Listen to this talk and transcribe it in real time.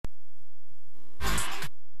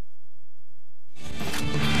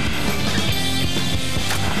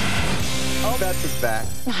Beth is back.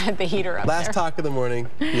 I had the heater up Last there. talk of the morning.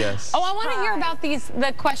 Yes. Oh, I want to hear about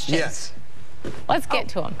the questions. Yes. Let's get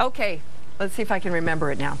to them. Okay. Let's see if I can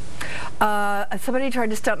remember it now. Somebody tried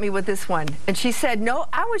to stump me with this one, and she said, no,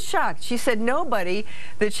 I was shocked. She said nobody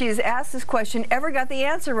that she has asked this question ever got the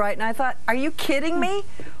answer right, and I thought, are you kidding me?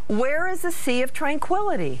 Where is the Sea of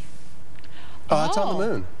Tranquility? Oh, it's on the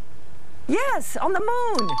moon. Yes, on the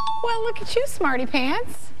moon. Well, look at you, smarty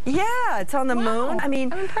pants. Yeah, it's on the moon. I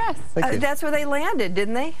mean, I'm impressed. That's where they landed,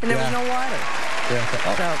 didn't they? And there was no water. Yeah.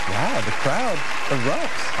 Wow, the crowd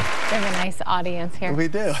erupts. We have a nice audience here. We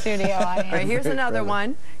do. Studio audience. All right, here's another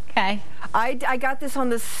one. Okay. I got this on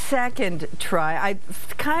the second try. I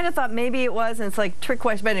kind of thought maybe it was, and it's like trick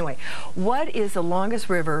question. But anyway, what is the longest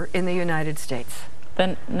river in the United States? Is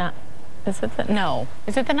it the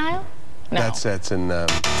Nile? No. That's in the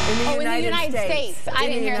United States. I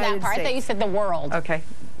didn't hear that part. I thought you said the world. Okay.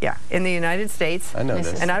 Yeah, in the United States. I know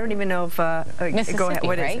this. And I don't even know if Mississippi, go ahead.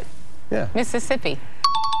 What right? is it? Yeah. Mississippi.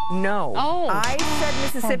 No. Oh. I said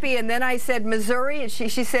Mississippi, and then I said Missouri, and she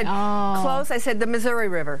said close. I said the Missouri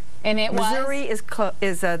River. And it Missouri was?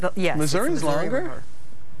 yes. Missouri's longer? River.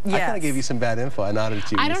 Yes. I kind of gave you some bad info. I nodded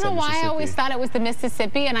to you. I don't know why I always thought it was the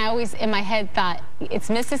Mississippi, and I always, in my head, thought it's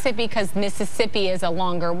Mississippi because Mississippi is a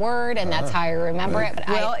longer word, and that's how I remember it. But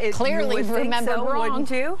I clearly remember wrong. Wouldn't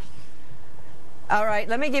you? All right,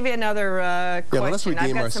 let me give you another question.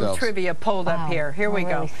 I've got some trivia pulled up here. Here we go.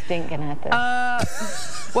 Really stinking at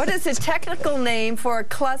this. What is the technical name for a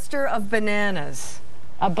cluster of bananas?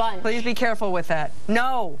 A bunch. Please be careful with that.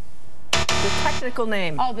 No. The technical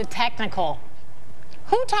name. Oh, the technical.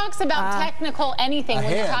 Who talks about technical anything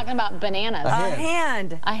when you're talking about bananas? A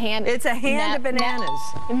hand. A hand. It's a hand of bananas.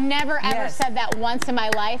 Never ever said that once in my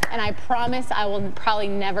life, and I promise I will probably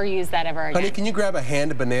never use that ever again. Honey, can you grab a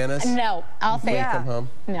hand of bananas? No, I'll say when you come home?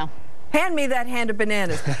 No. Hand me that hand of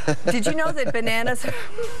bananas. Did you know that bananas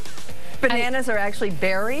are actually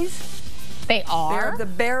berries? They are? They're of the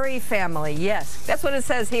berry family, yes. That's what it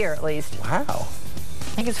says here, at least. Wow.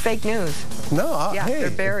 I think it's fake news. No, hey,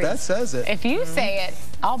 they're berries. That says it. If you say it,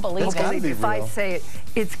 I'll believe it. If I say it,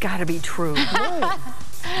 it's got to be true. I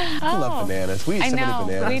love bananas. We eat so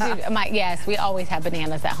many bananas. We do. Yes, we always have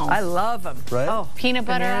bananas at home. I love them. Right? Oh, peanut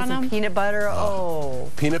butter on them. Peanut butter.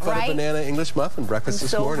 Peanut butter banana English muffin breakfast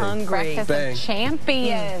this morning. I'm so hungry. Breakfast of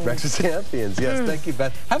champions. Breakfast of champions. Yes, thank you,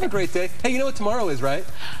 Beth. Have a great day. Hey, you know what tomorrow is, right?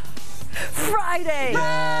 Friday.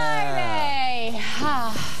 Friday.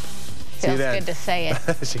 Feels good to say it.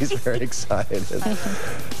 She's very excited.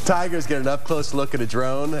 Tigers get an up-close look at a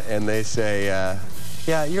drone, and they say,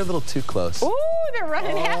 yeah, you're a little too close. Ooh, they're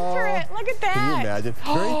running after it. Look at that. Can you imagine?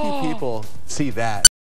 Very few people see that.